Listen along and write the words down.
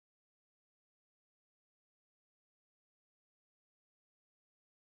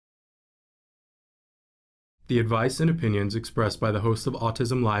The advice and opinions expressed by the host of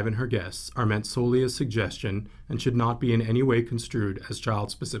Autism Live and her guests are meant solely as suggestion and should not be in any way construed as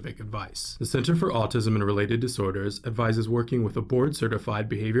child-specific advice. The Center for Autism and Related Disorders advises working with a board-certified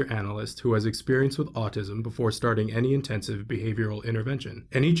behavior analyst who has experience with autism before starting any intensive behavioral intervention.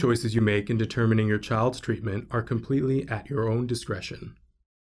 Any choices you make in determining your child's treatment are completely at your own discretion.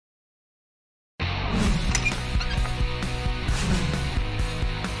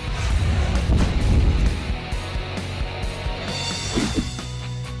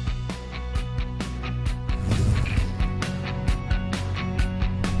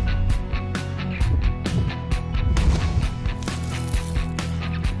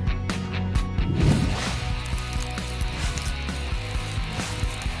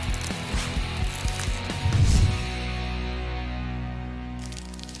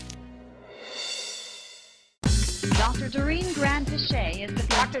 Dr. Doreen Grand-Piché is the...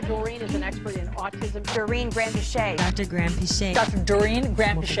 Dr. Doreen is an expert in autism. Doreen Grand-Piché. Dr. Grand-Piché. Dr. Doreen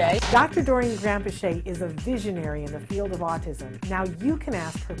Grand-Piché. Dr. Doreen Grand-Piché is a visionary in the field of autism. Now you can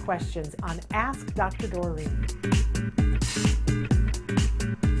ask her questions on Ask Dr. Doreen.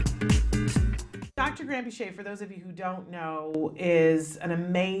 Dr. Grand-Piché, for those of you who don't know, is an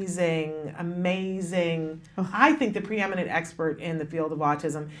amazing, I think the preeminent expert in the field of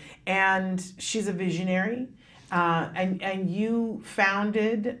autism. And she's a visionary. And you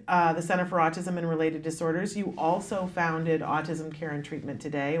founded the Center for Autism and Related Disorders. You also founded Autism Care and Treatment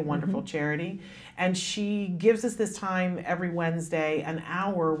Today, a wonderful charity. And she gives us this time every Wednesday, an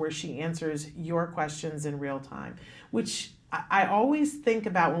hour where she answers your questions in real time, which I always think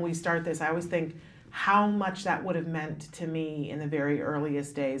about when we start this. I always think how much that would have meant to me in the very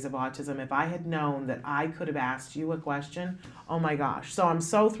earliest days of autism if I had known that I could have asked you a question. Oh my gosh. So I'm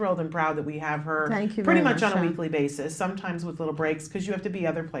so thrilled and proud that we have her pretty much on a weekly basis, sometimes with little breaks because you have to be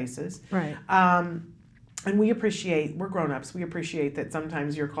other places. Right. And we appreciate, we're grown-ups, we appreciate that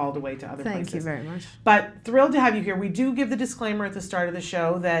sometimes you're called away to other places. Thank you very much. But thrilled to have you here. We do give the disclaimer at the start of the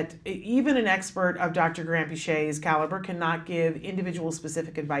show that even an expert of Dr. Grand-Piché's caliber cannot give individual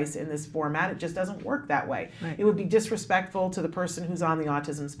specific advice in this format. It just doesn't work that way. Right. It would be disrespectful to the person who's on the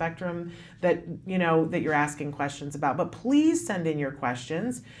autism spectrum that, you know, that you're asking questions about. But please send in your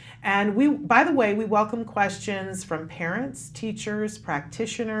questions. And we, by the way, we welcome questions from parents, teachers,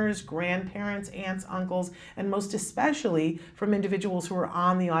 practitioners, grandparents, aunts, uncles, and most especially from individuals who are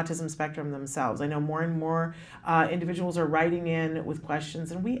on the autism spectrum themselves. I know more and more individuals are writing in with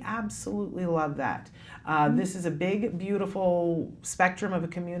questions, and we absolutely love that. This is a big, beautiful spectrum of a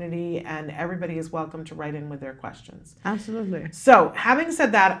community, and everybody is welcome to write in with their questions. Absolutely. So, having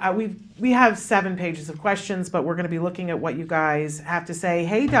said that, we have 7 pages of questions, but we're going to be looking at what you guys have to say.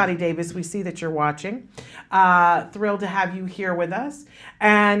 Hey, Dottie Davis, we see that you're watching. Thrilled to have you here with us.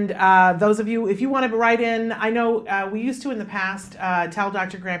 And those of you, if you want to write in, I know we used to in the past tell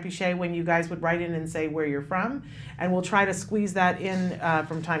Dr. Grand-Piché when you guys would write in and say where you're from, and we'll try to squeeze that in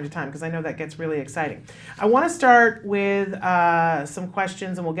from time to time because I know that gets really exciting. I want to start with some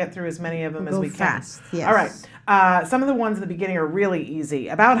questions, and we'll get through as many of them as we can. Fast, yes. All right. Some of the ones at the beginning are really easy.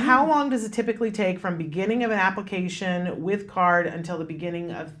 About how long does it typically take from beginning of an application with CARD until the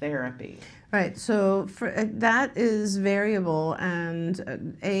beginning of therapy? Right, so that is variable,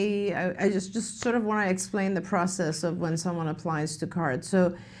 and I just sort of want to explain the process of when someone applies to CARD.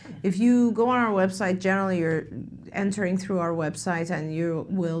 So if you go on our website, generally you're entering through our website, and you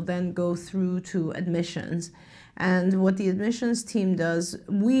will then go through to admissions. And what the admissions team does,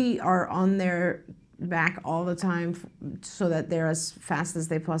 we are on their back all the time so that they're as fast as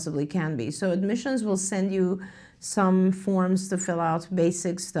they possibly can be. So admissions will send you some forms to fill out,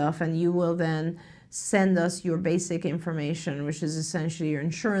 basic stuff, and you will then send us your basic information, which is essentially your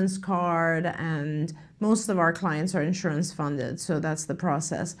insurance card, and most of our clients are insurance funded, so that's the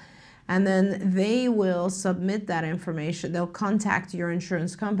process. And then they will submit that information. They'll contact your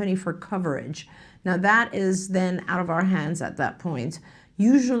insurance company for coverage. Now that is then out of our hands at that point.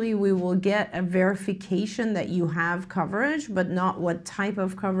 Usually we will get a verification that you have coverage, but not what type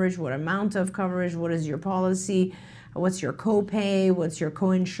of coverage, what amount of coverage, what is your policy, what's your copay, what's your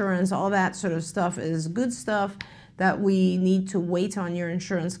coinsurance, all that sort of stuff is good stuff that we need to wait on your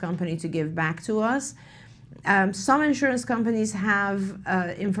insurance company to give back to us. Some insurance companies have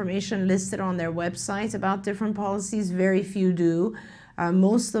information listed on their website about different policies, very few do.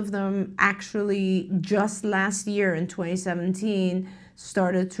 Most of them actually just last year in 2017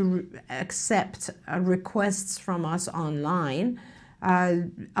 started to accept requests from us online.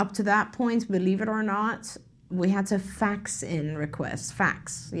 Up to that point, believe it or not, we had to fax in requests.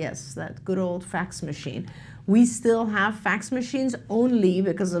 Fax, yes, that good old fax machine. We still have fax machines only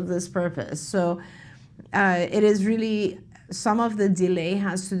because of this purpose. So it is really, some of the delay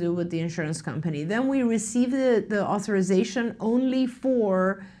has to do with the insurance company. Then we receive the authorization only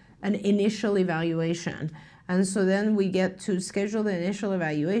for an initial evaluation. And so then we get to schedule the initial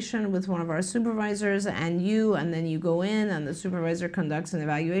evaluation with one of our supervisors and then you go in and the supervisor conducts an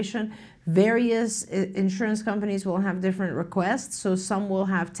evaluation. Various insurance companies will have different requests, so some will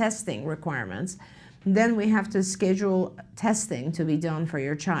have testing requirements. Then we have to schedule testing to be done for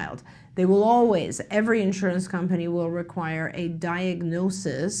your child. They will always, every insurance company will require a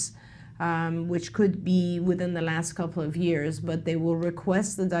diagnosis, which could be within the last couple of years, but they will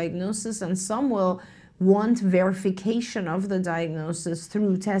request the diagnosis, and some will want verification of the diagnosis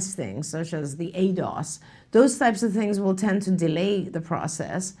through testing, such as the ADOS. Those types of things will tend to delay the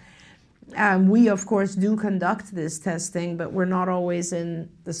process. We, of course, do conduct this testing, but we're not always in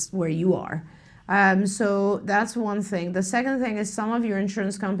this where you are. So that's one thing. The second thing is some of your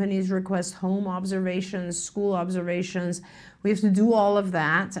insurance companies request home observations, school observations. We have to do all of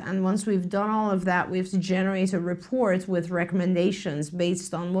that. And once we've done all of that, we have to generate a report with recommendations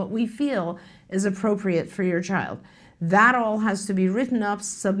based on what we feel is appropriate for your child. That all has to be written up,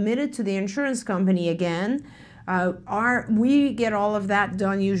 submitted to the insurance company again. We get all of that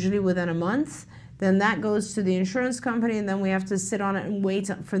done usually within a month. Then that goes to the insurance company, and then we have to sit on it and wait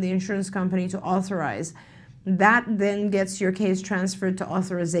for the insurance company to authorize. That then gets your case transferred to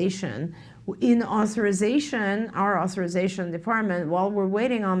authorization. In authorization, our authorization department, while we're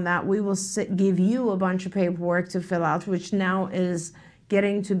waiting on that, we will give you a bunch of paperwork to fill out, which now is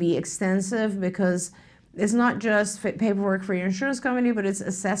getting to be extensive because it's not just paperwork for your insurance company, but it's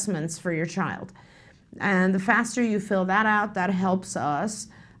assessments for your child. And the faster you fill that out, that helps us.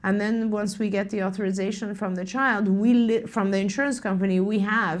 And then once we get the authorization from the child, from the insurance company, we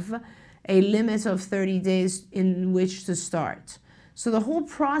have a limit of 30 days in which to start. So the whole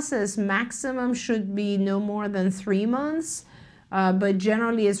process maximum should be no more than 3 months, but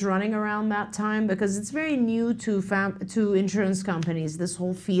generally it's running around that time because it's very new to insurance companies, this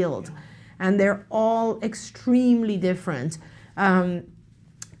whole field. And they're all extremely different.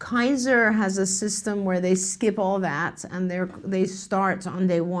 Kaiser has a system where they skip all that and they start on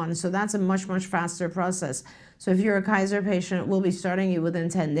day one. So that's a much, much faster process. So if you're a Kaiser patient, we'll be starting you within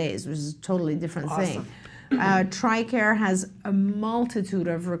 10 days, which is a totally different thing. TRICARE has a multitude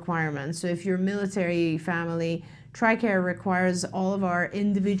of requirements. So if you're a military family, TRICARE requires all of our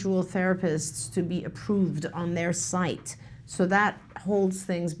individual therapists to be approved on their site. So that holds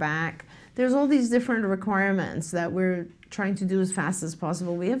things back. There's all these different requirements that we're trying to do as fast as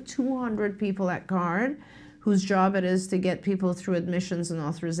possible. We have 200 people at CARD whose job it is to get people through admissions and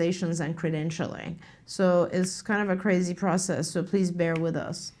authorizations and credentialing. So it's kind of a crazy process, so please bear with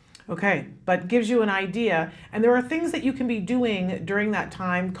us. Okay, but gives you an idea. And there are things that you can be doing during that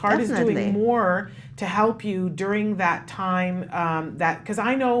time. CARD is doing more to help you during that time, because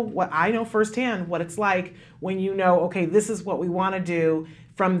I know firsthand what it's like when you know, okay, this is what we want to do.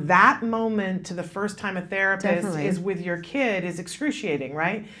 From that moment to the first time a therapist is with your kid is excruciating,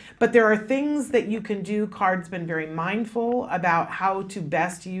 right? But there are things that you can do. CARD's been very mindful about how to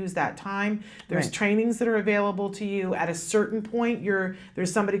best use that time. There's trainings that are available to you. At a certain point,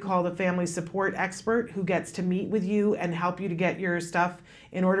 there's somebody called a family support expert who gets to meet with you and help you to get your stuff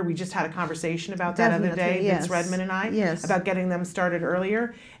in order. We just had a conversation about that other day, Vince Redmond and I, about getting them started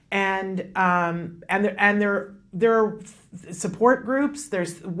earlier. And there are support groups,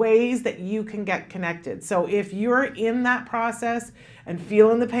 there's ways that you can get connected. So if you're in that process and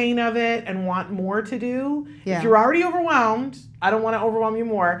feeling the pain of it and want more to do, if you're already overwhelmed, I don't want to overwhelm you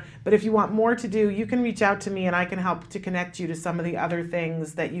more, but if you want more to do, you can reach out to me and I can help to connect you to some of the other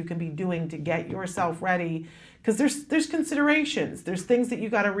things that you can be doing to get yourself ready. Because there's considerations. There's things that you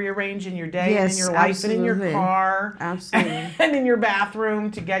got to rearrange in your day and in your life and in your car and in your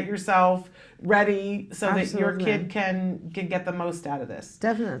bathroom to get yourself ready so that your kid can get the most out of this.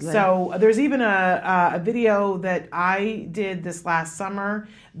 Definitely. So there's even a video that I did this last summer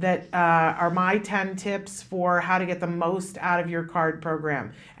that are my 10 tips for how to get the most out of your CARD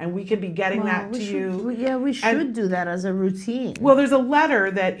program. And we can be getting that to you. Yeah, we should do that as a routine. Well, there's a letter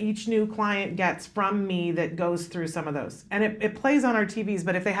that each new client gets from me that goes through some of those. And it plays on our TVs,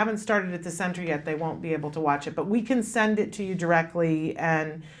 but if they haven't started at the center yet, they won't be able to watch it. But we can send it to you directly,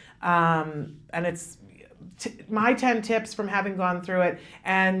 and it's my 10 tips from having gone through it,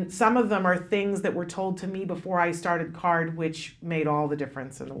 and some of them are things that were told to me before I started CARD, which made all the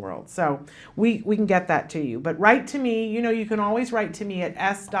difference in the world. So we can get that to you. But write to me. You can always write to me at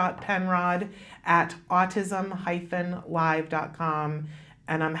s.penrod@autism-live.com,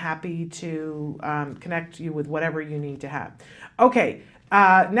 and I'm happy to connect you with whatever you need to have. Okay.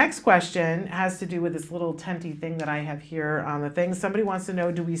 Next question has to do with this little tenty thing that I have here on the thing. Somebody wants to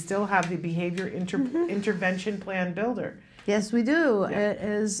know, do we still have the behavior intervention plan builder? Yes, we do. It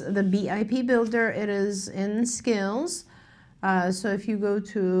is the BIP Builder. It is in Skills. So if you go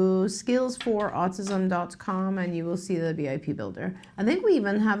to skillsforautism.com and you will see the BIP Builder. I think we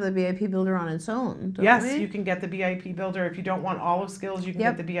even have the BIP Builder on its own, don't Yes, we? you can get the BIP Builder. If you don't want all of Skills, you can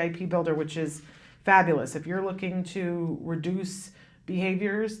Yep. get the BIP Builder, which is fabulous. If you're looking to reduce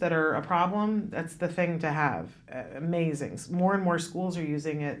behaviors that are a problem, that's the thing to have. Amazing. More and more schools are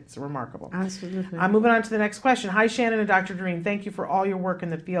using it. It's remarkable. Absolutely. I'm moving on to the next question. Hi, Shannon and Dr. Doreen. Thank you for all your work in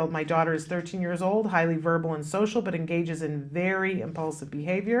the field. My daughter is 13 years old, highly verbal and social, but engages in very impulsive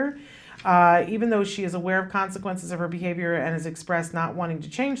behavior. Even though she is aware of consequences of her behavior and has expressed not wanting to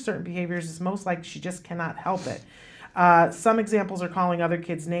change certain behaviors, it's most likely she just cannot help it. Some examples are calling other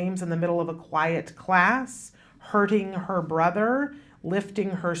kids names in the middle of a quiet class, hurting her brother, lifting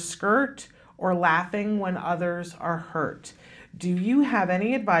her skirt, or laughing when others are hurt. Do you have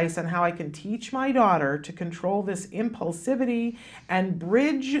any advice on how I can teach my daughter to control this impulsivity and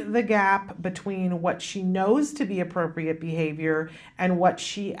bridge the gap between what she knows to be appropriate behavior and what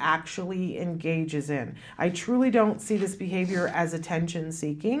she actually engages in? I truly don't see this behavior as attention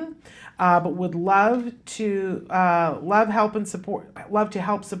seeking, but would love to help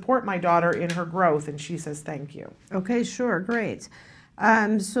support my daughter in her growth. And she says, thank you. Okay, sure, great.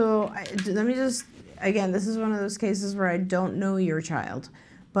 Let me just, again, this is one of those cases where I don't know your child,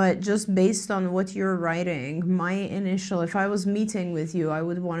 but just based on what you're writing, my initial, if I was meeting with you, I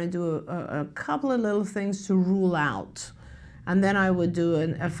would want to do a couple of little things to rule out, and then I would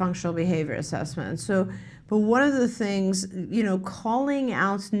do a functional behavior assessment. So, but one of the things, calling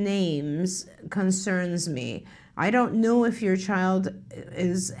out names concerns me. I don't know if your child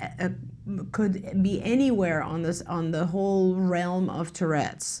could be anywhere on the whole realm of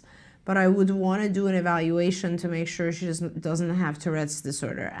Tourette's, but I would want to do an evaluation to make sure she doesn't have Tourette's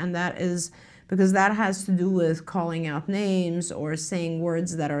disorder, and that is because that has to do with calling out names or saying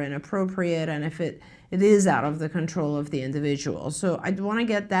words that are inappropriate, and if it is out of the control of the individual. So I'd want to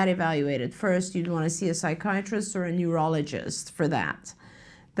get that evaluated first. You'd want to see a psychiatrist or a neurologist for that.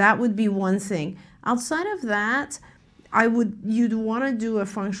 That would be one thing. Outside of that, you'd want to do a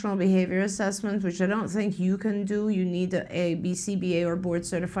functional behavior assessment, which I don't think you can do. You need a BCBA or board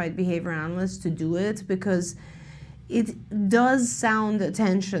certified behavior analyst to do it, because it does sound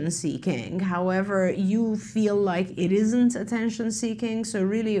attention seeking. However, you feel like it isn't attention seeking, so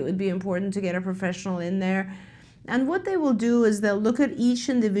really it would be important to get a professional in there. And what they will do is they'll look at each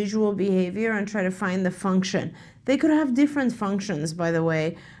individual behavior and try to find the function. They could have different functions, by the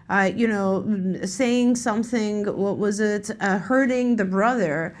way. Saying something, hurting the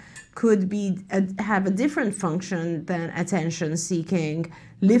brother could have a different function than attention seeking.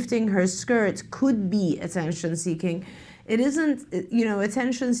 Lifting her skirt could be attention seeking. It isn't,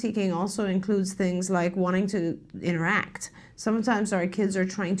 attention seeking also includes things like wanting to interact. Sometimes our kids are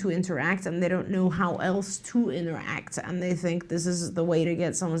trying to interact and they don't know how else to interact, and they think this is the way to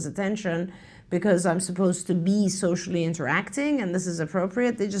get someone's attention because I'm supposed to be socially interacting and this is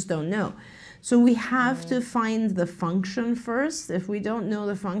appropriate. They just don't know. So we have to find the function first. If we don't know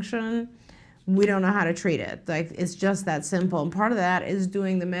the function, we don't know how to treat it. Like, it's just that simple. And part of that is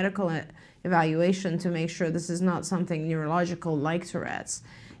doing the medical evaluation to make sure this is not something neurological like Tourette's.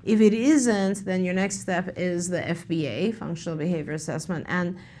 If it isn't, then your next step is the FBA, Functional Behavior Assessment,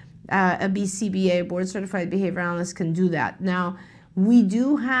 and a BCBA, Board Certified Behavior Analyst, can do that. Now, we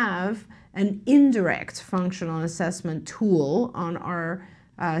do have an indirect functional assessment tool on our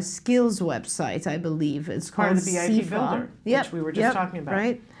skills website, I believe. It's called part of the BIP CIFA. Builder, which we were just talking about.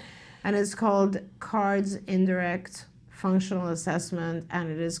 Right? And it's called CARDS Indirect Functional Assessment,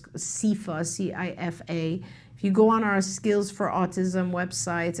 and it is CIFA, C-I-F-A. If you go on our Skills for Autism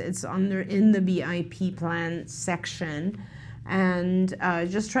website, it's in the BIP plan section. And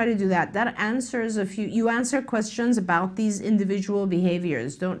just try to do that. That answers you answer questions about these individual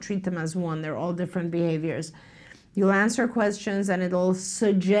behaviors. Don't treat them as one. They're all different behaviors. You'll answer questions and it'll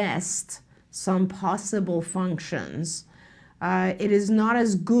suggest some possible functions. It is not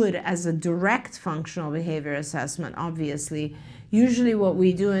as good as a direct functional behavior assessment, obviously. Usually what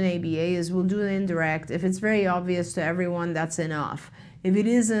we do in ABA is we'll do an indirect. If it's very obvious to everyone, that's enough. If it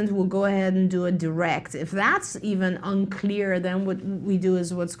isn't, we'll go ahead and do a direct. If that's even unclear, then what we do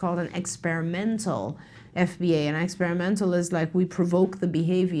is what's called an experimental FBA. And experimental is like we provoke the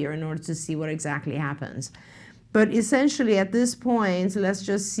behavior in order to see what exactly happens. But essentially at this point, let's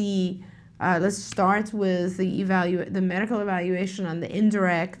just see, let's start with the medical evaluation on the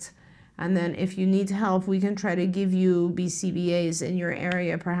indirect, And then if you need help, we can try to give you BCBAs in your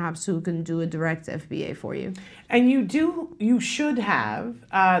area, perhaps, who can do a direct FBA for you. And you should have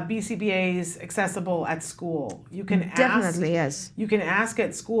BCBAs accessible at school. You can Definitely, yes. You can ask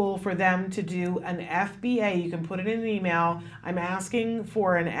at school for them to do an FBA. You can put it in an email. I'm asking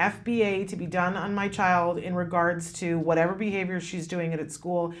for an FBA to be done on my child in regards to whatever behavior she's doing at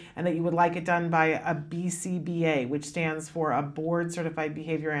school, and that you would like it done by a BCBA, which stands for a Board Certified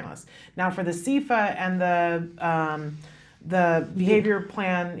Behavior Analyst. Now, for the CFA and the Behavior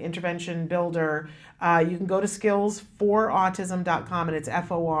Plan Intervention Builder, you can go to skillsforautism.com, and it's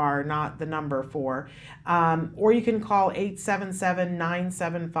FOR, not the number 4. Or you can call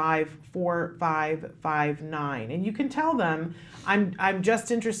 877-975-4559. And you can tell them, I'm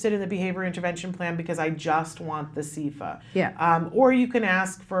just interested in the behavior intervention plan because I just want the CFA. Yeah. Or you can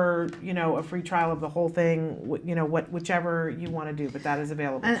ask for, a free trial of the whole thing, whichever you want to do, but that is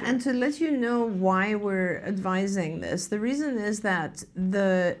available. And to let you know why we're advising this, the reason is that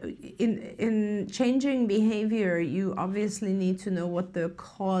in changing behavior, you obviously need to know what the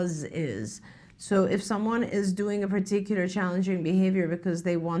cause is. So if someone is doing a particular challenging behavior because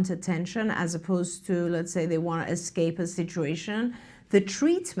they want attention, as opposed to, let's say, they want to escape a situation, the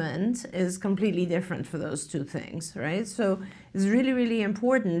treatment is completely different for those two things, right? So it's really, really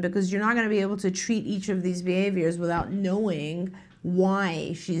important, because you're not going to be able to treat each of these behaviors without knowing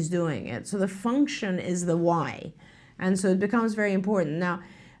why she's doing it. So the function is the why. And so it becomes very important. Now,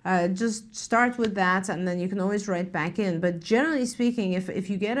 just start with that, and then you can always write back in. But generally speaking, if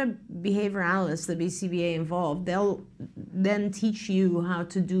you get a behavior analyst, the BCBA involved, they'll then teach you how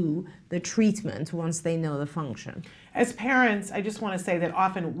to do the treatment once they know the function. As parents, I just want to say that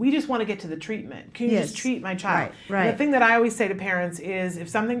often we just want to get to the treatment. Can you just treat my child? Right. And the thing that I always say to parents is, if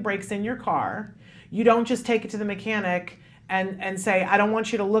something breaks in your car, you don't just take it to the mechanic and say, I don't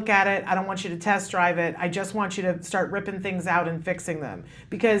want you to look at it, I don't want you to test drive it, I just want you to start ripping things out and fixing them,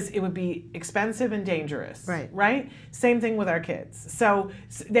 because it would be expensive and dangerous. Right? Same thing with our kids. So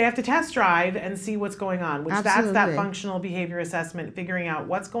they have to test drive and see what's going on, which Absolutely. that's that functional behavior assessment, figuring out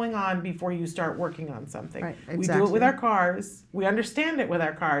what's going on before you start working on something. Right, We do exactly. it with our cars. We understand it with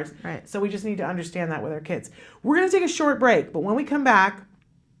our cars. Right. So we just need to understand that with our kids. We're going to take a short break, but when we come back,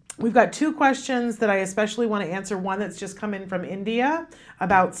 we've got 2 questions that I especially want to answer. One that's just come in from India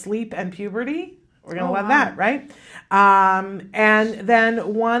about sleep and puberty. We're going to love that, right? And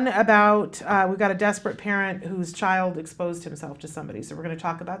then one about, we've got a desperate parent whose child exposed himself to somebody. So we're going to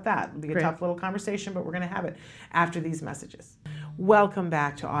talk about that. It'll be a tough little conversation, but we're going to have it after these messages. Welcome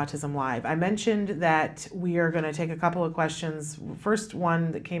back to Autism Live. I mentioned that we are going to take a couple of questions. First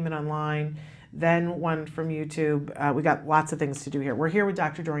one that came in online, then one from YouTube. We got lots of things to do here. We're here with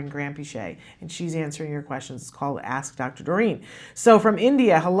Dr. Doreen Granpeesheh, and she's answering your questions. It's called Ask Dr. Doreen. So from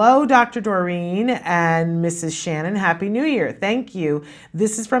India, hello, Dr. Doreen and Mrs. Shannon. Happy New Year. Thank you.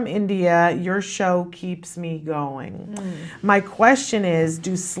 This is from India. Your show keeps me going. My question is,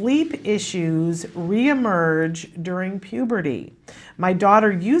 do sleep issues reemerge during puberty? My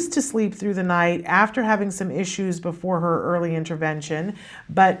daughter used to sleep through the night after having some issues before her early intervention,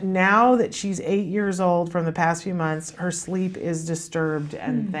 but now that she's 8 years old, from the past few months, her sleep is disturbed,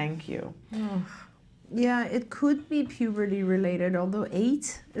 and thank you. Yeah, it could be puberty related, although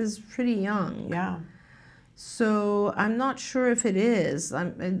 8 is pretty young. Yeah. So I'm not sure if it is.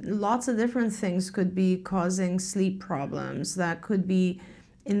 Lots of different things could be causing sleep problems. That could be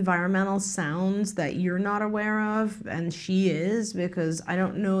environmental sounds that you're not aware of, and she is, because I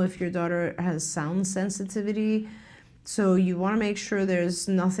don't know if your daughter has sound sensitivity. So you want to make sure there's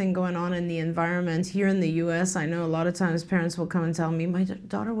nothing going on in the environment. Here in the US, I know a lot of times parents will come and tell me, my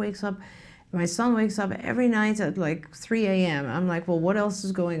son wakes up every night at like 3 a.m. I'm like, well, what else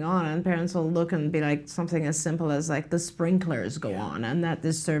is going on? And parents will look and be like, something as simple as like the sprinklers go on, and that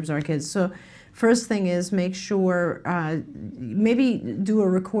disturbs our kids. So first thing is make sure, maybe do a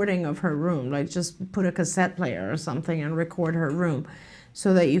recording of her room, like just put a cassette player or something and record her room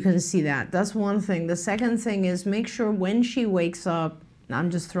so that you can see that. That's one thing. The second thing is make sure when she wakes up,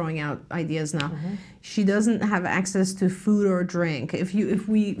 I'm just throwing out ideas now, she doesn't have access to food or drink. If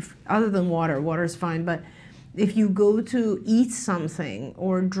we, other than water's fine, but if you go to eat something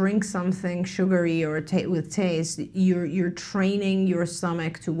or drink something sugary or with taste, you're training your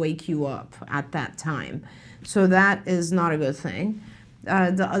stomach to wake you up at that time. So that is not a good thing.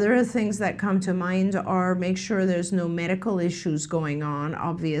 The other things that come to mind are make sure there's no medical issues going on,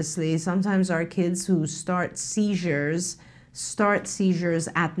 obviously. Sometimes our kids who start seizures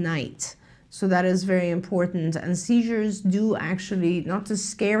at night. So that is very important. And seizures do actually, not to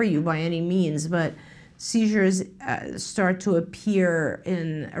scare you by any means, but seizures start to appear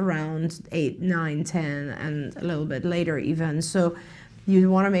in around 8, 9, 10, and a little bit later even. So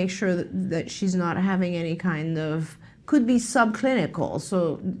you want to make sure that she's not having any kind of, could be subclinical,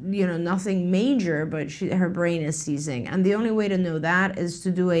 so nothing major, but her brain is seizing. And the only way to know that is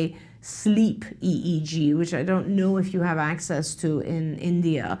to do a sleep EEG, which I don't know if you have access to in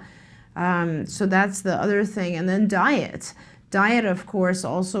India. So that's the other thing. And then diet. Diet, of course,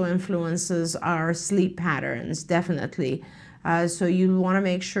 also influences our sleep patterns, definitely. So you want to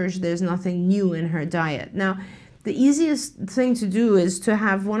make sure there's nothing new in her diet. Now, the easiest thing to do is to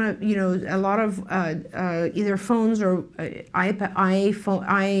have a lot of either phones or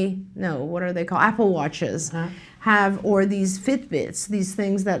what are they called? Apple Watches. Have, or these Fitbits, these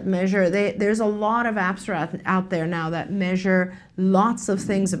things that measure, there's a lot of apps out there now that measure lots of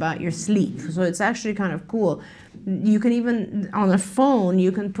things about your sleep. So it's actually kind of cool. You can even, on a phone,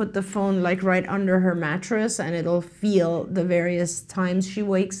 you can put the phone like right under her mattress and it'll feel the various times she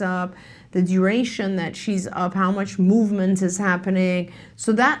wakes up, the duration that she's up, how much movement is happening.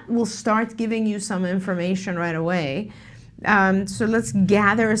 So that will start giving you some information right away. So let's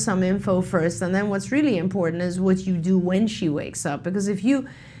gather some info first, and then what's really important is what you do when she wakes up. Because if you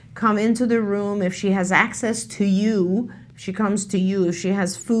come into the room, if she has access to you, if she comes to you, if she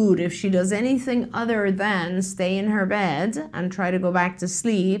has food, if she does anything other than stay in her bed and try to go back to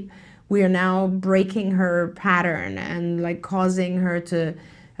sleep, we are now breaking her pattern and like causing her to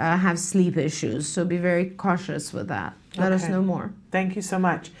have sleep issues. So be very cautious with that. Let us know more. Thank you so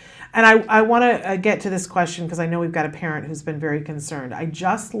much. And I want to get to this question because I know we've got a parent who's been very concerned. I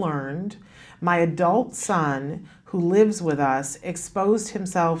just learned my adult son who lives with us exposed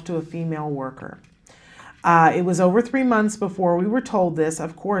himself to a female worker. It was over 3 months before we were told this.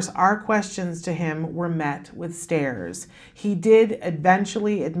 Of course, our questions to him were met with stares. He did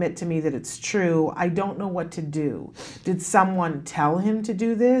eventually admit to me that it's true. I don't know what to do. Did someone tell him to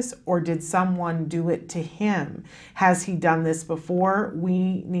do this, or did someone do it to him? Has he done this before?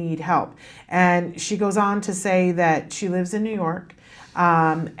 We need help. And she goes on to say that she lives in New York.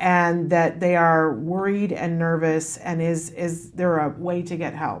 And that they are worried and nervous, and is there a way to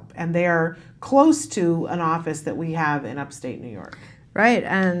get help? And they are close to an office that we have in upstate New York. Right,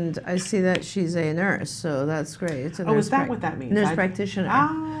 and I see that she's a nurse, so that's great. It's a nurse is that what that means? Nurse practitioner.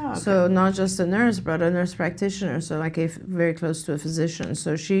 Ah, okay. So not just a nurse, but a nurse practitioner, so like very close to a physician.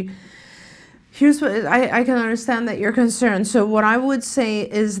 So here's what, I can understand that you're concerned. So what I would say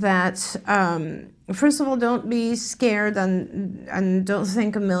is that, first of all, don't be scared and don't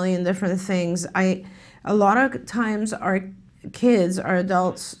think a million different things. A lot of times our kids, our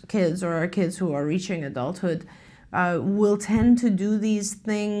adults kids, or our kids who are reaching adulthood will tend to do these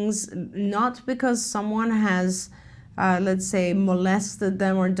things not because someone has, let's say, molested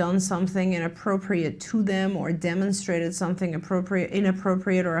them or done something inappropriate to them or demonstrated something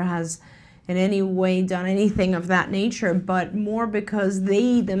inappropriate or has in any way done anything of that nature, but more because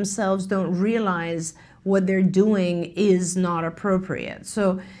they themselves don't realize what they're doing is not appropriate.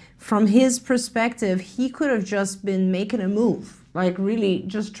 So from his perspective, he could have just been making a move, like really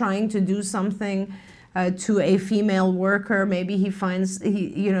just trying to do something to a female worker. Maybe he finds,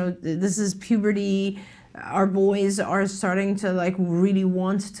 this is puberty. Our boys are starting to like really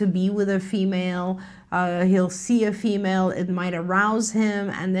want to be with a female. He'll see a female, it might arouse him,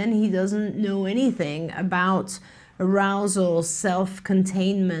 and then he doesn't know anything about arousal,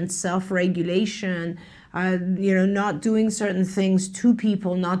 self-containment, self-regulation, not doing certain things to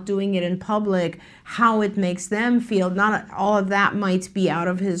people, not doing it in public, how it makes them feel. Not all of that might be out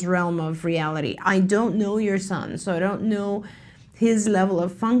of his realm of reality. I don't know your son, so I don't know his level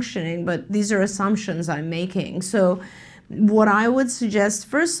of functioning, but these are assumptions I'm making. So what I would suggest,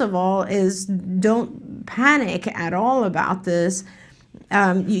 first of all, is don't panic at all about this.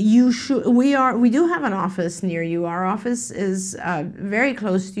 We do have an office near you. Our office is very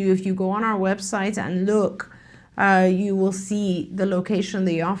close to you. If you go on our website and look, you will see the location of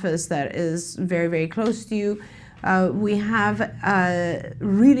the office that is very, very close to you. We have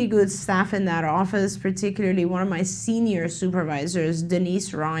really good staff in that office, particularly one of my senior supervisors,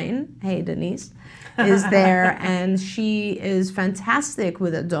 Denise Ryan. Hey, Denise. Is there, and she is fantastic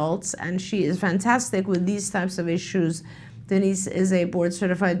with adults, and she is fantastic with these types of issues. Denise is a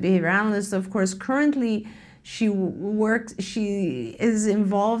board-certified behavior analyst. Of course, currently she is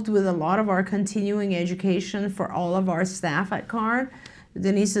involved with a lot of our continuing education for all of our staff at CARD.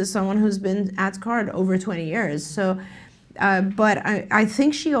 Denise is someone who's been at CARD over 20 years. So, but I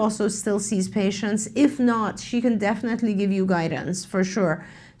think she also still sees patients. If not, she can definitely give you guidance for sure.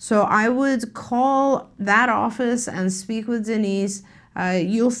 So I would call that office and speak with Denise.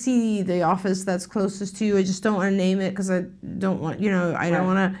 You'll see the office that's closest to you. I just don't want to name it because I don't want, I don't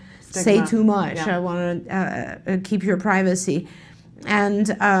want to say too much. Yeah. I want to keep your privacy.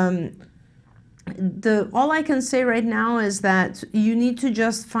 And all I can say right now is that you need to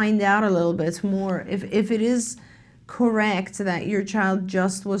just find out a little bit more. If it is correct that your child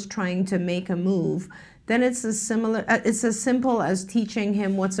just was trying to make a move, then it's as simple as teaching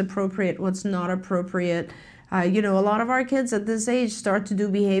him what's appropriate, what's not appropriate. A lot of our kids at this age start to do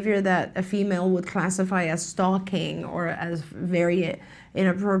behavior that a female would classify as stalking or as very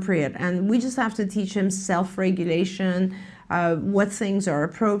inappropriate. And we just have to teach him self-regulation, what things are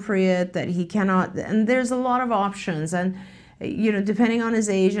appropriate, that he cannot, and there's a lot of options. And, depending on his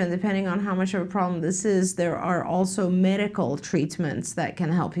age and depending on how much of a problem this is, there are also medical treatments that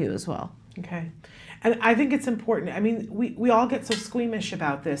can help you as well. Okay. And I think it's important. I mean, we all get so squeamish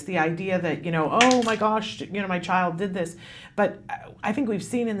about this, the idea that, oh my gosh, my child did this. But I think we've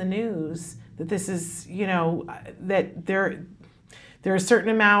seen in the news that this is, that there are a certain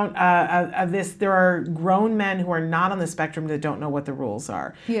amount of this. There are grown men who are not on the spectrum that don't know what the rules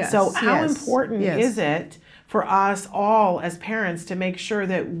are. Yes, so how yes, important yes. is it for us all as parents to make sure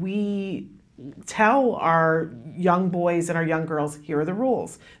that we tell our young boys and our young girls, here are the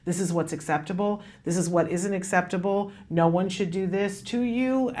rules. This is what's acceptable. This is what isn't acceptable. No one should do this to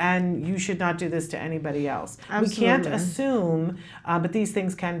you, and you should not do this to anybody else. Absolutely. We can't assume, but these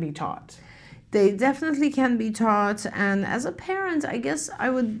things can be taught. They definitely can be taught, and as a parent, I guess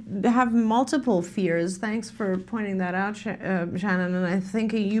I would have multiple fears. Thanks for pointing that out, Shannon, and I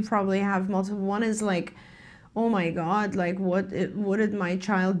think you probably have multiple. One is like, oh my God, like what did my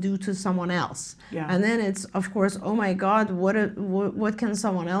child do to someone else? Yeah. And then it's, of course, oh my God, what can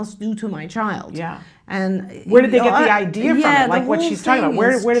someone else do to my child? Yeah. And where did they get the idea from it? Like what she's talking about.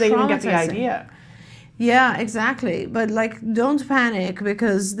 Where do they even get the traumatizing. idea? Yeah, exactly. But don't panic,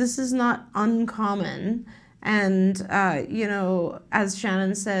 because this is not uncommon. And, as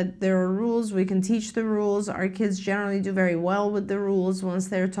Shannon said, there are rules. We can teach the rules. Our kids generally do very well with the rules once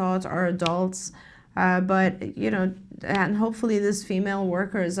they're taught, our adults. But, and hopefully this female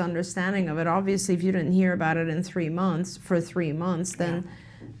worker is understanding of it. Obviously, if you didn't hear about it in 3 months, then,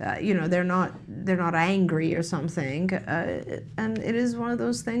 they're not angry or something. And it is one of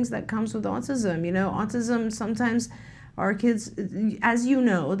those things that comes with autism. Autism, sometimes our kids, as you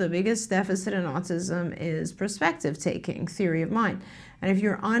know, the biggest deficit in autism is perspective taking, theory of mind. And if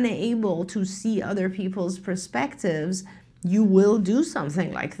you're unable to see other people's perspectives, you will do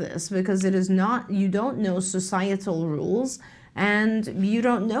something like this, because you don't know societal rules, and you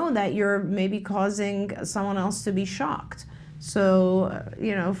don't know that you're maybe causing someone else to be shocked. So,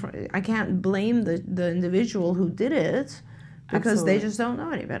 I can't blame the individual who did it, because Absolutely. they just don't know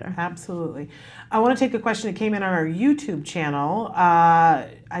any better. Absolutely. I want to take a question that came in on our YouTube channel.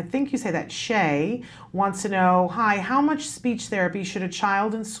 I think you say that Shay wants to know, hi, how much speech therapy should a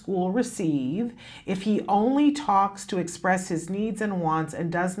child in school receive if he only talks to express his needs and wants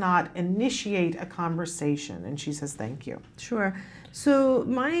and does not initiate a conversation? And she says, thank you. Sure. So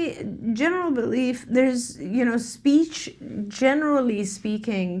my general belief, there's, speech, generally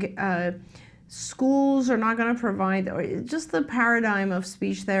speaking, schools are not going to provide, or just the paradigm of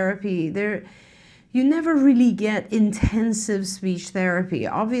speech therapy. You never really get intensive speech therapy.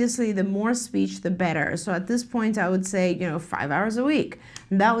 Obviously, the more speech, the better. So at this point, I would say, 5 hours a week.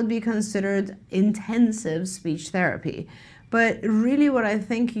 That would be considered intensive speech therapy. But really what I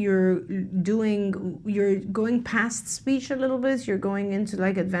think you're doing, you're going past speech a little bit. You're going into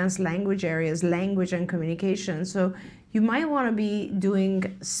advanced language areas, language and communication. So you might want to be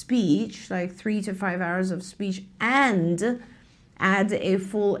doing speech, 3 to 5 hours of speech, and add a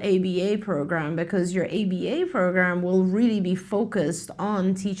full ABA program, because your ABA program will really be focused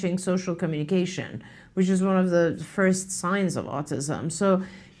on teaching social communication, which is one of the first signs of autism. So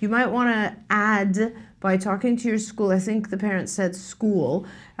you might want to add, by talking to your school, I think the parent said school,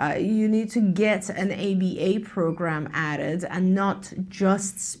 you need to get an ABA program added and not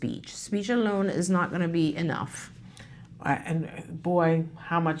just speech. Speech alone is not going to be enough. And boy,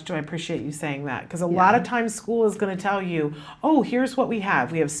 how much do I appreciate you saying that? Because a lot of times school is going to tell you, oh, here's what we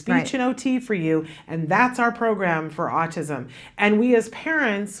have. We have speech and OT for you, and that's our program for autism. And we as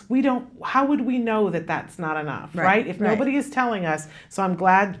parents, how would we know that that's not enough, right? If nobody is telling us, so I'm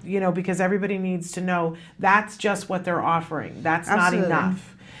glad, because everybody needs to know that's just what they're offering. That's Absolutely. not enough.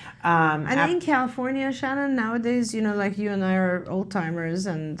 And in California, Shannon, nowadays, like you and I are old timers,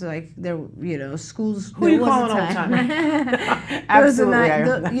 and they're, schools. Who are you calling old timer?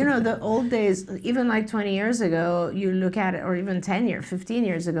 Absolutely. The old days, even 20 years ago, you look at it, or even 10 years, 15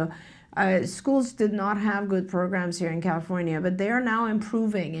 years ago, Schools did not have good programs here in California, but they are now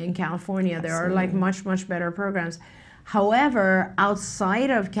improving in California. There are like much, much better programs. However, outside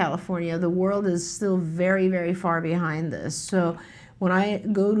of California, the world is still very, very far behind this. So when I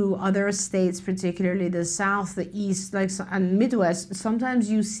go to other states, particularly the South, the East, like and Midwest,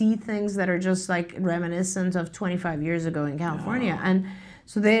 sometimes you see things that are just like reminiscent of 25 years ago in California. And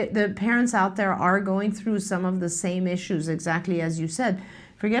so the parents out there are going through some of the same issues, exactly as you said.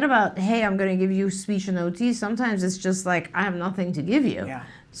 Forget about, hey, I'm going to give you speech and OT. Sometimes it's just like, I have nothing to give you. Yeah.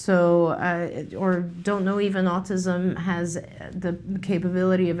 So, or don't know even autism has the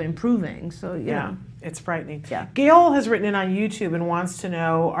capability of improving. So, Yeah, it's frightening. Yeah. Gail has written in on YouTube and wants to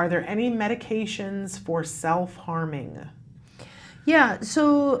know, are there any medications for self-harming? Yeah,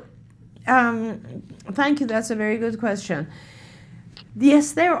 so thank you. That's a very good question.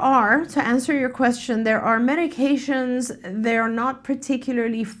 Yes, there are. To answer your question, there are medications. They are not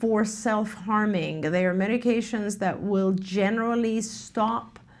particularly for self-harming. They are medications that will generally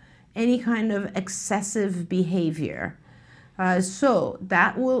stop any kind of excessive behavior. So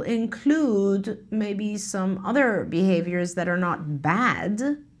that will include maybe some other behaviors that are not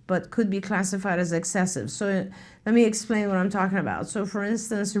bad, but could be classified as excessive. So let me explain what I'm talking about. So for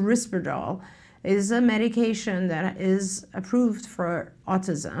instance, Risperdal is a medication that is approved for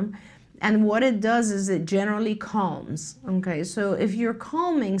autism. And what it does is it generally calms. Okay, so if you're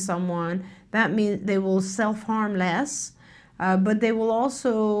calming someone, that means they will self-harm less, but they will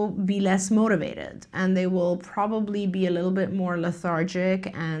also be less motivated. And they will probably be a little bit more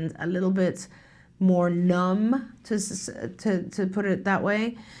lethargic and a little bit more numb, to put it that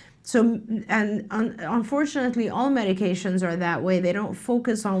way. So, and unfortunately, all medications are that way. They don't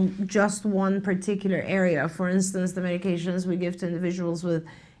focus on just one particular area. For instance, the medications we give to individuals with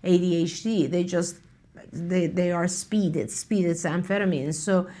ADHD, they are speed, it's amphetamines.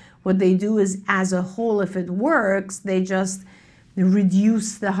 So what they do is, as a whole, if it works, they just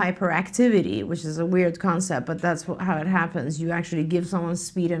reduce the hyperactivity, which is a weird concept, but that's how it happens. You actually give someone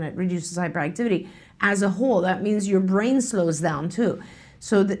speed and it reduces hyperactivity. As a whole, that means your brain slows down too.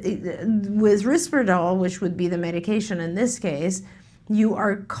 So with Risperdal, which would be the medication in this case, you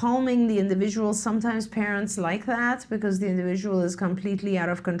are calming the individual. Sometimes parents like that because the individual is completely out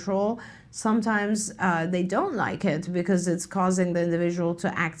of control. Sometimes they don't like it because it's causing the individual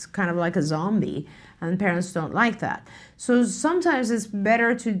to act kind of like a zombie, and parents don't like that. So sometimes it's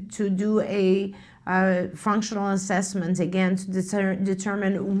better to do a functional assessment again to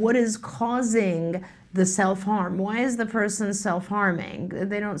determine what is causing the self-harm. Why is the person self-harming?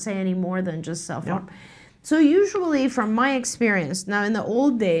 They don't say any more than just self-harm. Yep. So usually from my experience, now in the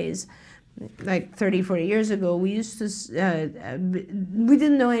old days, like 30, 40 years ago, we used to, we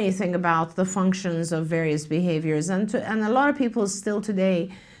didn't know anything about the functions of various behaviors. And a lot of people still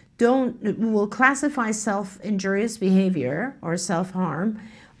today will classify self-injurious behavior or self-harm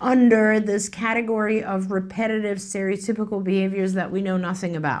under this category of repetitive stereotypical behaviors that we know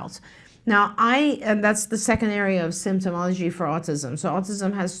nothing about. Now, and that's the second area of symptomology for autism. So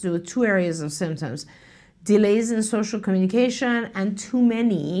autism has to do with two areas of symptoms: delays in social communication and too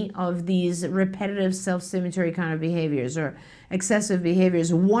many of these repetitive self-stimulatory kind of behaviors or excessive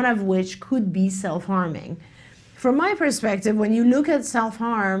behaviors, one of which could be self-harming. From my perspective, when you look at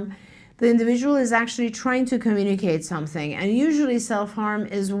self-harm, the individual is actually trying to communicate something. And usually self-harm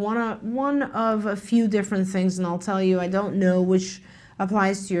is one of a few different things, and I'll tell you, I don't know which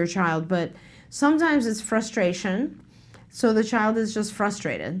applies to your child, but sometimes it's frustration. So the child is just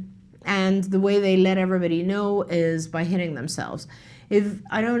frustrated, and the way they let everybody know is by hitting themselves.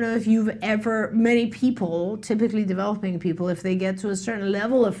 I don't know if you've ever, many people, typically developing people, if they get to a certain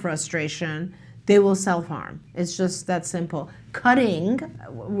level of frustration, they will self-harm. It's just that simple. Cutting,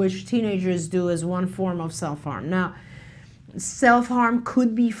 which teenagers do, is one form of self-harm. Now, self-harm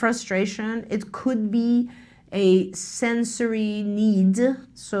could be frustration. It could be a sensory need.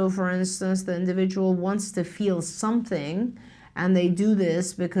 So for instance, the individual wants to feel something, and they do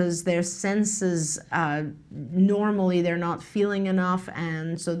this because their senses, normally they're not feeling enough,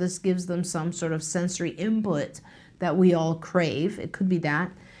 and so this gives them some sort of sensory input that we all crave. It could be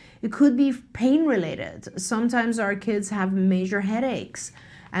that. It could be pain related. Sometimes our kids have major headaches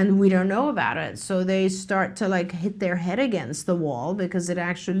and we don't know about it. So they start to like hit their head against the wall because it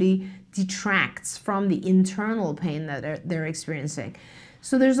actually detracts from the internal pain that they're experiencing.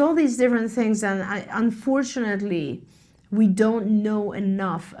 So there's all these different things, and unfortunately, we don't know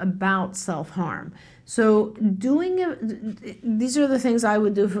enough about self-harm. So these are the things I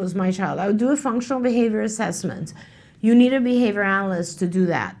would do if it was my child. I would do a functional behavior assessment. You need a behavior analyst to do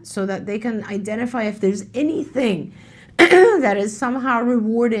that so that they can identify if there's anything that is somehow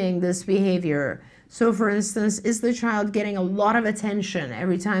rewarding this behavior. So for instance, is the child getting a lot of attention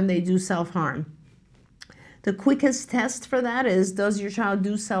every time they do self-harm? The quickest test for that is, does your child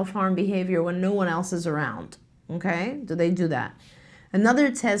do self-harm behavior when no one else is around? Okay, do they do that?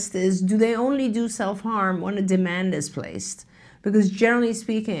 Another test is, do they only do self-harm when a demand is placed? Because generally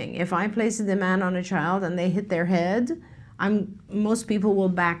speaking, if I place a demand on a child and they hit their head, most people will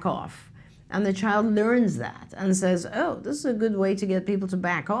back off. And the child learns that and says, oh, this is a good way to get people to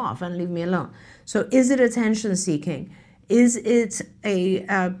back off and leave me alone. So is it attention seeking? Is it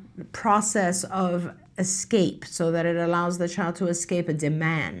a process of escape so that it allows the child to escape a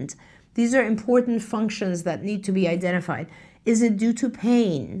demand? These are important functions that need to be identified. Is it due to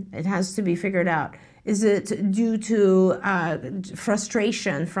pain? It has to be figured out. Is it due to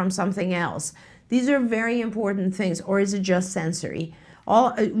frustration from something else? These are very important things. Or is it just sensory?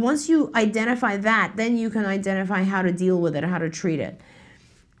 Once you identify that, then you can identify how to deal with it, how to treat it.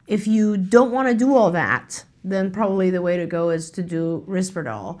 If you don't want to do all that, then probably the way to go is to do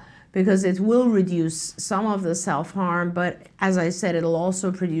Risperdal, because it will reduce some of the self-harm, but as I said, it'll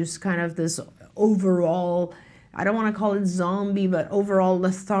also produce kind of this overall, I don't want to call it zombie, but overall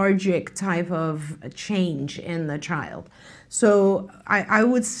lethargic type of change in the child. So I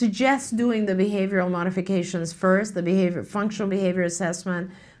would suggest doing the behavioral modifications first, the functional behavior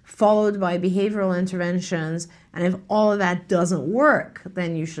assessment, followed by behavioral interventions. And if all of that doesn't work,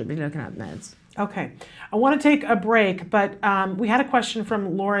 then you should be looking at meds. Okay, I want to take a break, but we had a question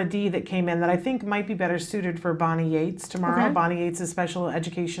from Laura D that came in that I think might be better suited for Bonnie Yates tomorrow. Okay. Bonnie Yates is a special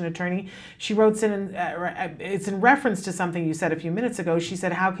education attorney. She wrote in, it's in reference to something you said a few minutes ago. She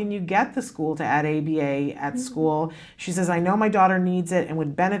said, how can you get the school to add ABA at school? She says, I know my daughter needs it and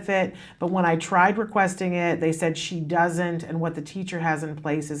would benefit, but when I tried requesting it, they said she doesn't, and what the teacher has in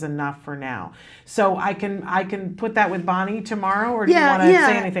place is enough for now. So I can put that with Bonnie tomorrow, or do you want to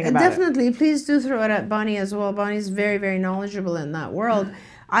say anything about definitely. It? Please do throw it at Bonnie as well. Bonnie's very, very knowledgeable in that world.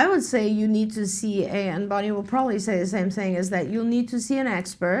 I would say you need to see and Bonnie will probably say the same thing, is that you'll need to see an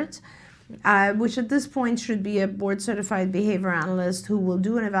expert, which at this point should be a board-certified behavior analyst who will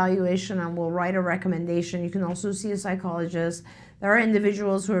do an evaluation and will write a recommendation. You can also see a psychologist. There are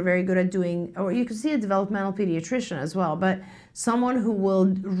individuals who are very good at doing, or you can see a developmental pediatrician as well, but someone who will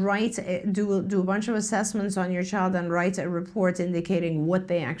do a bunch of assessments on your child and write a report indicating what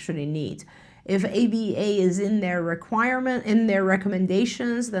they actually need. If ABA is in their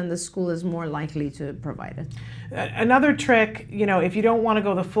recommendations, then the school is more likely to provide it. Another trick, if you don't want to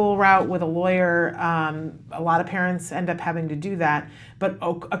go the full route with a lawyer, a lot of parents end up having to do that. But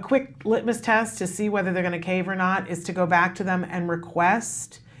a quick litmus test to see whether they're going to cave or not is to go back to them and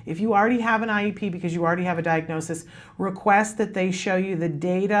request, if you already have an IEP because you already have a diagnosis, request that they show you the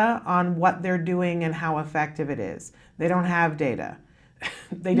data on what they're doing and how effective it is. They don't have data.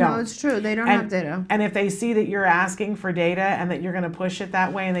 They don't. No, it's true. They don't have data. And if they see that you're asking for data and that you're going to push it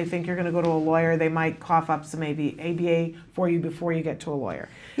that way and they think you're going to go to a lawyer, they might cough up some ABA for you before you get to a lawyer.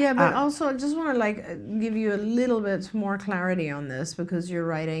 Yeah, but also I just want to give you a little bit more clarity on this because you're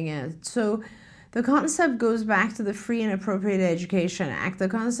writing it. So the concept goes back to the Free and Appropriate Education Act. The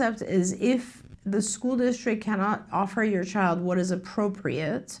concept is if the school district cannot offer your child what is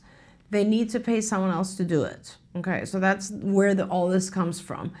appropriate, they need to pay someone else to do it. Okay, so that's where all this comes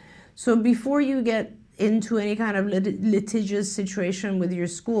from. So before you get into any kind of litigious situation with your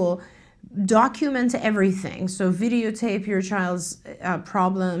school, document everything. So videotape your child's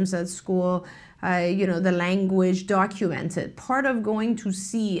problems at school, the language, document it. Part of going to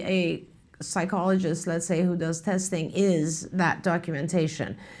see a psychologist, let's say, who does testing is that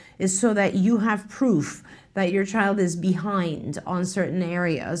documentation, is so that you have proof that your child is behind on certain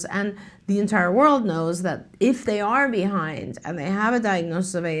areas. And the entire world knows that if they are behind and they have a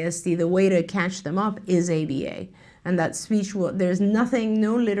diagnosis of ASD, the way to catch them up is ABA. And that speech there's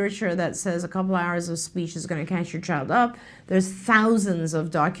no literature that says a couple hours of speech is going to catch your child up. There's thousands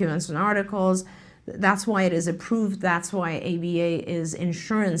of documents and articles. That's why it is approved. That's why ABA is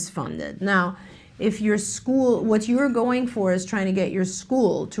insurance funded. Now, if your school, what you're going for is trying to get your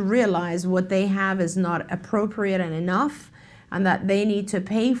school to realize what they have is not appropriate and enough, and that they need to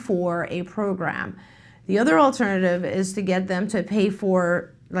pay for a program. The other alternative is to get them to pay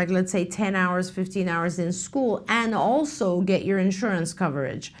for, let's say 10 hours, 15 hours in school, and also get your insurance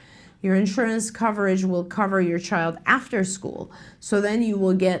coverage. Your insurance coverage will cover your child after school. So then you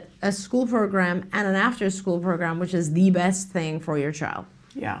will get a school program and an after school program, which is the best thing for your child.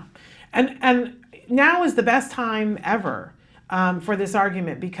 Yeah. And now is the best time ever for this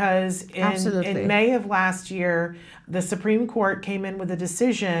argument, because in May of last year, the Supreme Court came in with a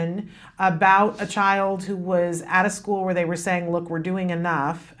decision about a child who was at a school where they were saying, look, we're doing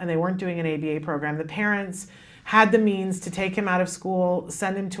enough, and they weren't doing an ABA program. The parents had the means to take him out of school,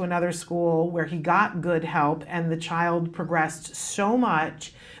 send him to another school where he got good help, and the child progressed so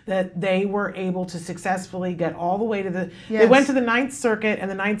much that they were able to successfully get all the way to the, they went to the Ninth Circuit, and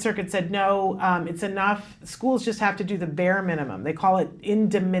the Ninth Circuit said, no, it's enough. Schools just have to do the bare minimum. They call it in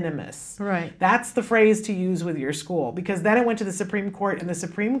de minimis. Right. That's the phrase to use with your school, because then it went to the Supreme Court, and the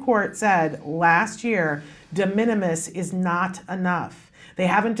Supreme Court said last year, de minimis is not enough. They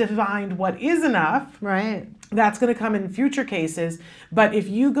haven't defined what is enough. Right. That's going to come in future cases. But if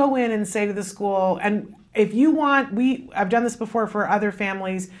you go in and say to the school, and if you want, I've done this before for other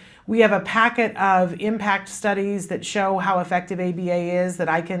families, we have a packet of impact studies that show how effective ABA is, that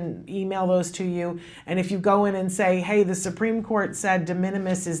I can email those to you. And if you go in and say, hey, the Supreme Court said de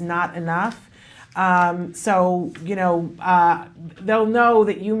minimis is not enough, so, they'll know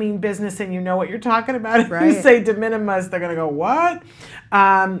that you mean business and you know what you're talking about. If you say de minimis, they're going to go, what?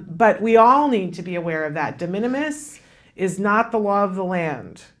 But we all need to be aware of that. De minimis is not the law of the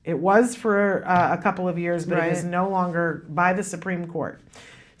land. It was for a couple of years, but it is no longer by the Supreme Court.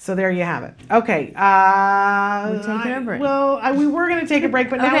 So there you have it. Okay. We're taking a break. Well, we were going to take a break,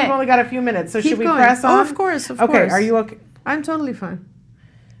 but now we've only got a few minutes. So Keep should we going. press on? Oh, of course, of course. Okay, are you okay? I'm totally fine.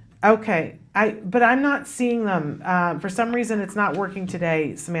 Okay. But I'm not seeing them. For some reason, it's not working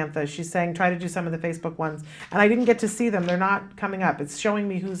today, Samantha. She's saying try to do some of the Facebook ones. And I didn't get to see them. They're not coming up. It's showing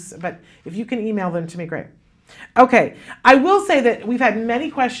me but if you can email them to me, great. Okay. I will say that we've had many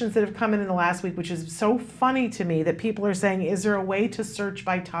questions that have come in the last week, which is so funny to me, that people are saying, is there a way to search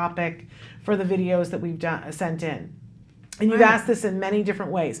by topic for the videos that we've sent in? And you've asked this in many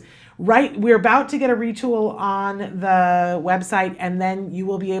different ways. Right, we're about to get a retool on the website, and then you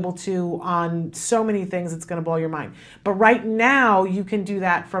will be able to on so many things, it's going to blow your mind. But right now, you can do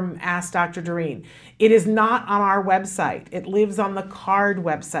that from Ask Dr. Doreen. It is not on our website. It lives on the CARD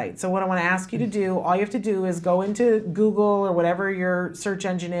website. So what I want to ask you to do, all you have to do is go into Google or whatever your search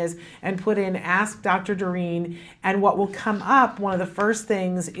engine is and put in Ask Dr. Doreen, and what will come up, one of the first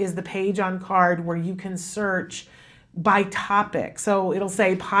things, is the page on CARD where you can search by topic. So it'll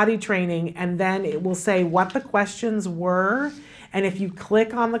say potty training, and then it will say what the questions were. And if you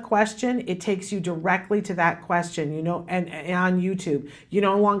click on the question, it takes you directly to that question, and on YouTube. You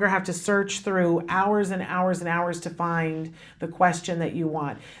no longer have to search through hours and hours and hours to find the question that you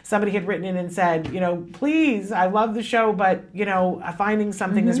want. Somebody had written in and said, please, I love the show, but, finding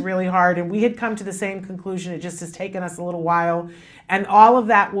something is really hard. And we had come to the same conclusion. It just has taken us a little while. And all of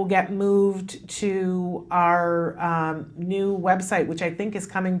that will get moved to our new website, which I think is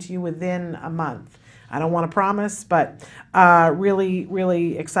coming to you within a month. I don't want to promise, but really,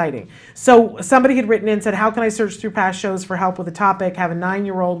 really exciting. So somebody had written in and said, how can I search through past shows for help with a topic? Have a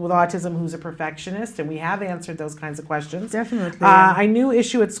 9-year-old with autism who's a perfectionist, and we have answered those kinds of questions. Definitely. I knew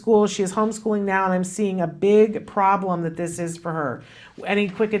issue at school. She is homeschooling now, and I'm seeing a big problem that this is for her. Any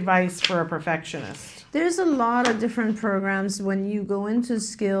quick advice for a perfectionist? There's a lot of different programs when you go into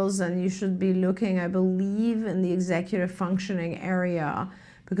skills, and you should be looking, I believe, in the executive functioning area,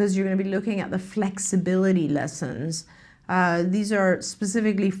 because you're going to be looking at the flexibility lessons. These are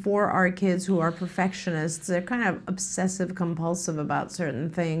specifically for our kids who are perfectionists. They're kind of obsessive compulsive about certain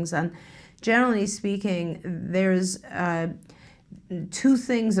things. And generally speaking, there's two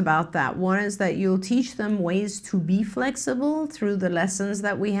things about that. One is that you'll teach them ways to be flexible through the lessons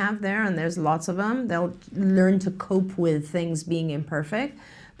that we have there, and there's lots of them. They'll learn to cope with things being imperfect.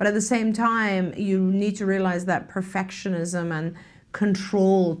 But at the same time, you need to realize that perfectionism and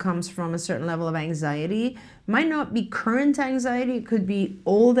control comes from a certain level of anxiety. Might not be current anxiety, it could be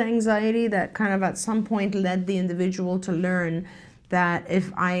old anxiety that kind of at some point led the individual to learn that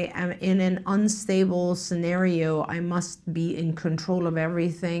if I am in an unstable scenario, I must be in control of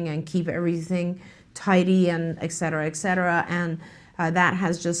everything and keep everything tidy and et cetera, and that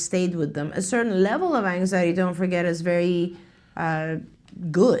has just stayed with them. A certain level of anxiety, don't forget, is very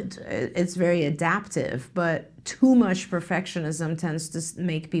good. It's very adaptive, but too much perfectionism tends to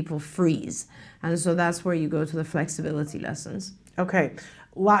make people freeze. And so that's where you go to the flexibility lessons. Okay.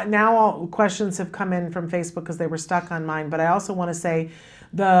 Now all questions have come in from Facebook because they were stuck on mine, but I also want to say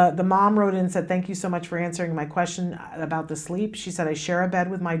the mom wrote in and said, thank you so much for answering my question about the sleep. She said, I share a bed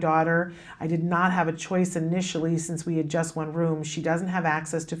with my daughter. I did not have a choice initially since we had just one room. She doesn't have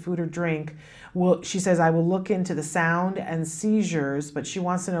access to food or drink. She says, I will look into the sound and seizures, but she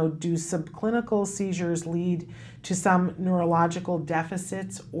wants to know, do subclinical seizures lead to some neurological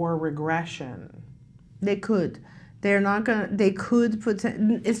deficits or regression? They could. They're not gonna. They could put.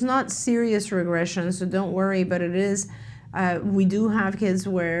 It's not serious regression, so don't worry. But it is. We do have kids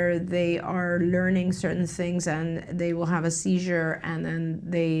where they are learning certain things and they will have a seizure, and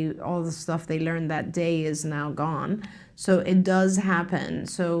then all the stuff they learned that day is now gone. So it does happen.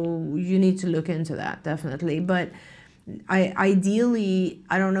 So you need to look into that, definitely. But ideally,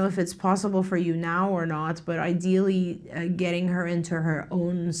 I don't know if it's possible for you now or not, but ideally getting her into her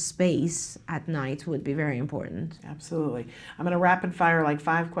own space at night would be very important. Absolutely. I'm going to rapid fire like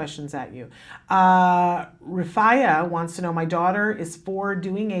 5 questions at you. Rafaya wants to know, my daughter is 4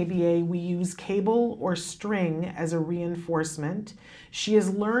 doing ABA. We use cable or string as a reinforcement. She is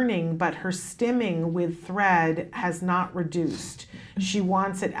learning, but her stimming with thread has not reduced. She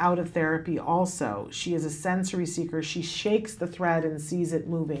wants it out of therapy also. She is a sensory seeker. She shakes the thread and sees it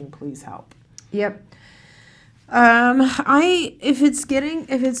moving. Please help. Yep. If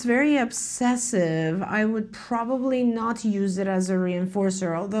it's very obsessive, I would probably not use it as a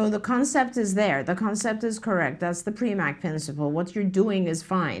reinforcer, although the concept is there. The concept is correct. That's the Premack principle. What you're doing is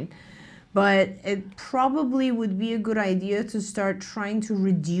fine. But it probably would be a good idea to start trying to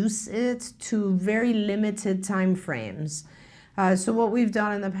reduce it to very limited time frames. So what we've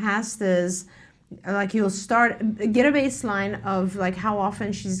done in the past is, like, you'll get a baseline of like how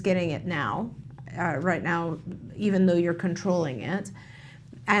often she's getting it now, right now, even though you're controlling it,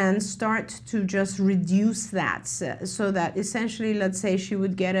 and start to just reduce that so that essentially, let's say she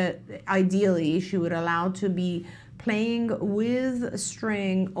would get it, ideally, she would allow to be playing with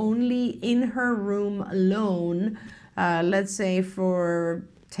string only in her room alone, let's say for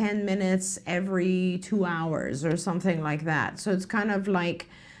 10 minutes every 2 hours or something like that. So it's kind of like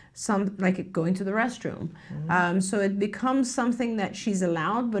going to the restroom. So it becomes something that she's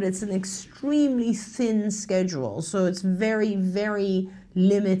allowed, but it's an extremely thin schedule. So it's very, very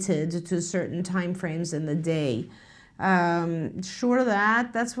limited to certain time frames in the day. Short of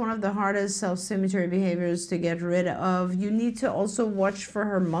that, that's one of the hardest self-stimulatory behaviors to get rid of. You need to also watch for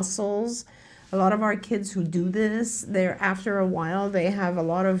her muscles. A lot of our kids who do this, after a while, they have a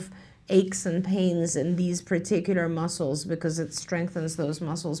lot of aches and pains in these particular muscles because it strengthens those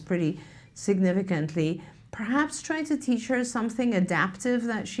muscles pretty significantly. Perhaps try to teach her something adaptive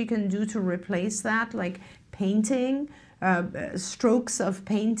that she can do to replace that, like painting. Strokes of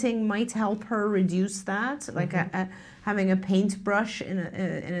painting might help her reduce that, like having a paintbrush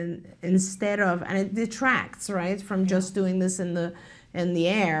instead of, and it detracts, right, from just doing this in the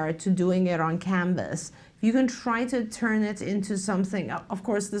air to doing it on canvas. You can try to turn it into something. Of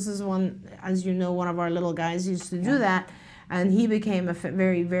course, this is one, as you know, one of our little guys used to do that, and he became a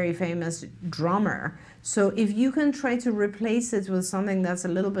very, very famous drummer. So if you can try to replace it with something that's a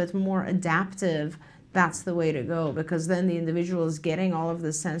little bit more adaptive, that's the way to go, because then the individual is getting all of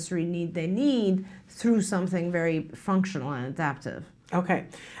the sensory need they need through something very functional and adaptive. Okay.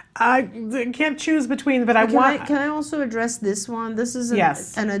 I can't choose between, but Can I also address this one? This is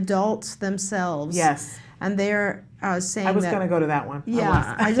an adult themselves. Yes. And they're saying I was going to go to that one.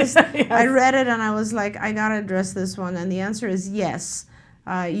 Yeah. Yes. I read it and I was like, I got to address this one. And the answer is yes.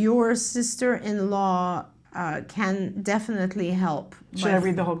 Your sister-in-law can definitely help. Should I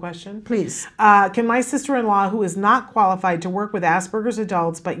read the whole question? Please. Can my sister-in-law, who is not qualified to work with Asperger's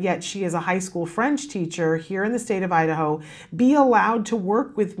adults, but yet she is a high school French teacher here in the state of Idaho, be allowed to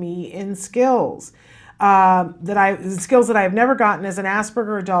work with me in skills? Skills that I have never gotten as an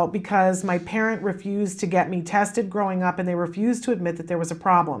Asperger adult because my parent refused to get me tested growing up, and they refused to admit that there was a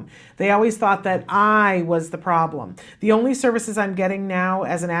problem. They always thought that I was the problem. The only services I'm getting now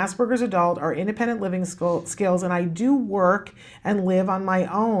as an Asperger's adult are independent living skills, and I do work and live on my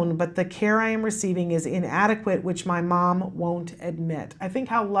own, but the care I am receiving is inadequate, which my mom won't admit. I think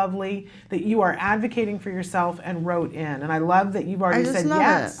how lovely that you are advocating for yourself and wrote in, and I love that you've already said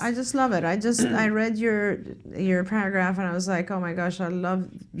yes. I just love it. I read your paragraph and I was like, oh my gosh, I love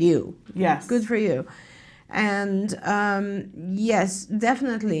you. Yes. Good for you. And yes,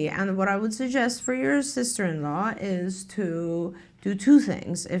 definitely. And what I would suggest for your sister-in-law is to do 2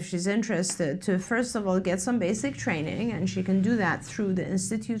 things if she's interested. To first of all get some basic training, and she can do that through the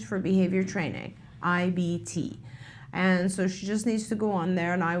Institute for Behavior Training, IBT. And so she just needs to go on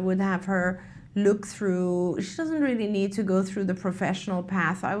there, and I would have her look through. She doesn't really need to go through the professional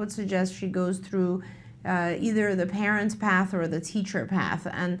path. I would suggest she goes through either the parent path or the teacher path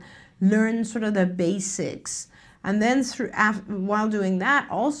and learn sort of the basics. And then while doing that,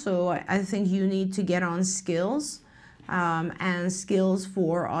 also, I think you need to get on skills and skills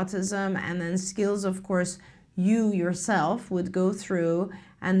for autism, and then skills, of course, you yourself would go through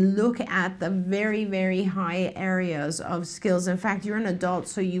and look at the very, very high areas of skills. In fact, you're an adult,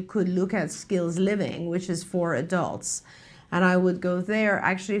 so you could look at Skills Living, which is for adults. And I would go there.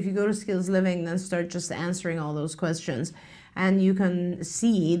 Actually, if you go to Skills Living, then start just answering all those questions. And you can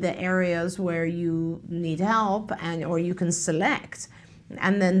see the areas where you need help, or you can select.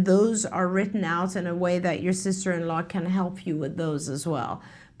 And then those are written out in a way that your sister-in-law can help you with those as well.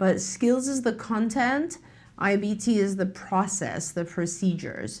 But skills is the content, IBT is the process, the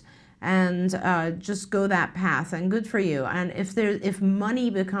procedures. And just go that path, and good for you. And if money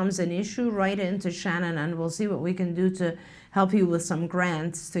becomes an issue, write it into Shannon, and we'll see what we can do to help you with some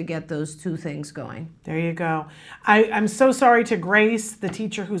grants to get those two things going. There you go. I'm so sorry to Grace, the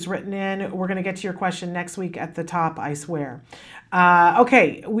teacher who's written in. We're going to get to your question next week at the top, I swear.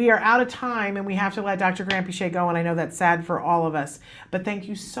 Okay, we are out of time, and we have to let Dr. Granpeesheh go, and I know that's sad for all of us. But thank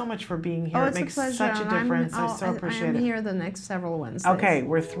you so much for being here. Oh, It makes such a difference. I so appreciate it. I'm here the next several Wednesdays. Okay,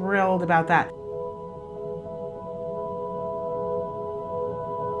 we're thrilled about that.